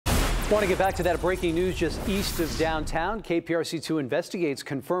Want to get back to that breaking news just east of downtown. KPRC2 investigates,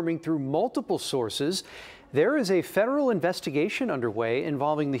 confirming through multiple sources there is a federal investigation underway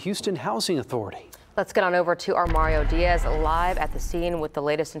involving the Houston Housing Authority. Let's get on over to our Mario Diaz live at the scene with the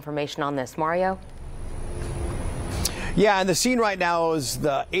latest information on this. Mario? Yeah, and the scene right now is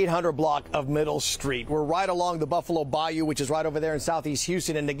the 800 block of Middle Street. We're right along the Buffalo Bayou, which is right over there in southeast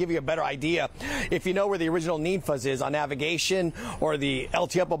Houston. And to give you a better idea, if you know where the original NFAS is on Navigation or the El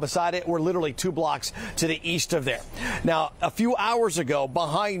Tiempo beside it, we're literally 2 blocks to the east of there. Now, a few hours ago,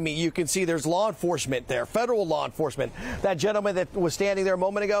 behind me, you can see there's law enforcement there, federal law enforcement. That gentleman that was standing there a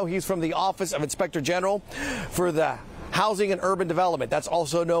moment ago, he's from the Office of Inspector General for the Housing and Urban Development. That's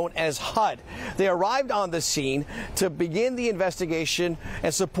also known as HUD. They arrived on the scene to begin the investigation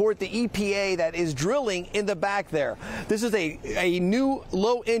and support the EPA that is drilling in the back there. This is a new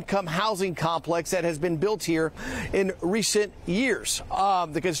low-income housing complex that has been built here in recent years.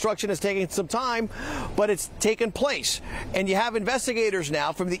 The construction has taken some time, but it's taken place. And you have investigators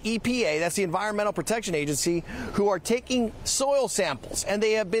now from the EPA, that's the Environmental Protection Agency, who are taking soil samples. And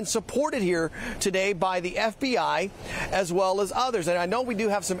they have been supported here today by the FBI as well as others. And I know we do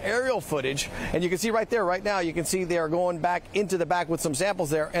have some aerial footage, and you can see right there, right now, you can see they are going back into the back with some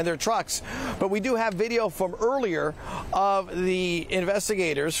samples there and their trucks. But we do have video from earlier of the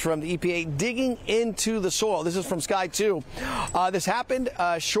investigators from the EPA digging into the soil. This is from Sky 2. This happened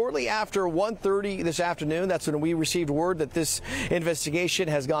shortly after 1:30 this afternoon. That's when we received word that this investigation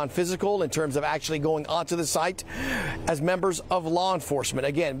has gone physical in terms of actually going onto the site as members of law enforcement.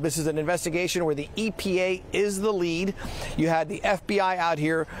 Again, this is an investigation where the EPA is the lead. You had the FBI out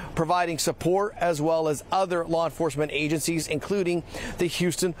here providing support, as well as other law enforcement agencies, including the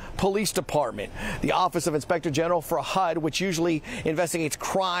Houston Police Department. The Office of Inspector General for HUD, which usually investigates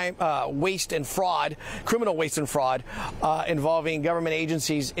crime, waste and fraud, criminal waste and fraud involving government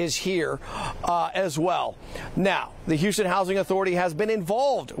agencies, is here as well. Now, the Houston Housing Authority has been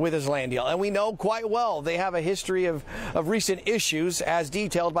involved with this land deal, and we know quite well they have a history of recent issues, as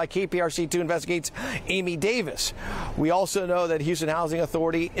detailed by KPRC2 Investigates Amy Davis. We also know that Houston Housing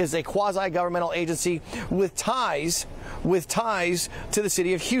Authority is a quasi-governmental agency with ties to the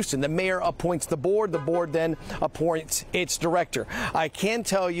city of Houston. The mayor appoints the board then appoints its director. I can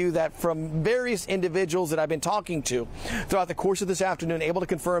tell you that from various individuals that I've been talking to throughout the course of this afternoon, able to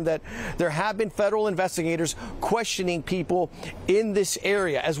confirm that there have been federal investigators questioning people in this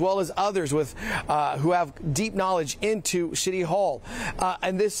area, as well as others with who have deep knowledge into City Hall.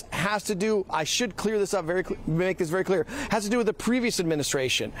 And this has to do, I should clear this up, make this very clear, has to do with the previous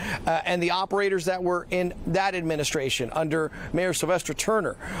administration and the operators that were in that administration under Mayor Sylvester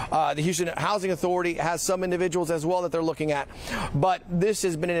Turner. The Houston Housing Authority has some individuals as well that they're looking at. But this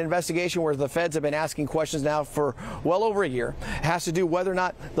has been an investigation where the feds have been asking questions now for well over a year. It has to do whether or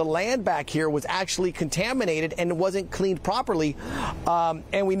not the land back here was actually contaminated and wasn't cleaned properly.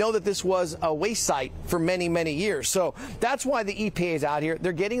 And we know that this was a waste site for many, many years. So that's why the EPA is out here.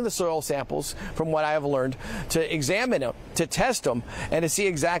 They're getting the soil samples, from what I have learned, to examine them, to test them, and to see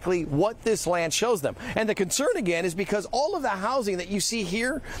exactly what this land shows them. And the concern, again, is because all of the housing that you see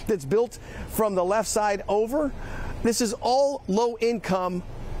here that's built from the left side over, this is all low-income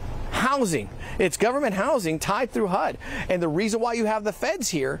housing. It's government housing tied through HUD. And the reason why you have the feds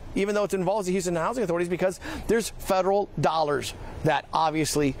here, even though it involves the Houston Housing Authority, is because there's federal dollars that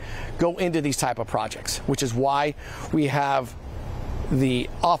obviously go into these type of projects, which is why we have the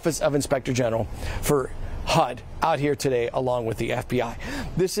Office of Inspector General for HUD out here today, along with the FBI.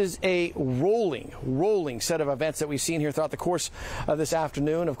 This is a rolling set of events that we've seen here throughout the course of this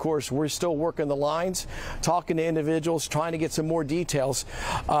afternoon. Of course, we're still working the lines, talking to individuals, trying to get some more details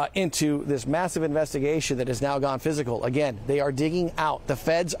into this massive investigation that has now gone physical. Again, they are digging out. The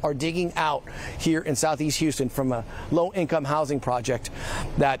feds are digging out here in southeast Houston from a low-income housing project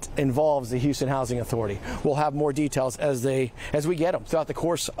that involves the Houston Housing Authority. We'll have more details as we get them throughout the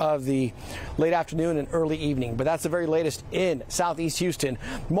course of the late afternoon and early evening. But that's the very latest in southeast Houston.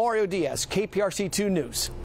 Mario Diaz, KPRC2 News.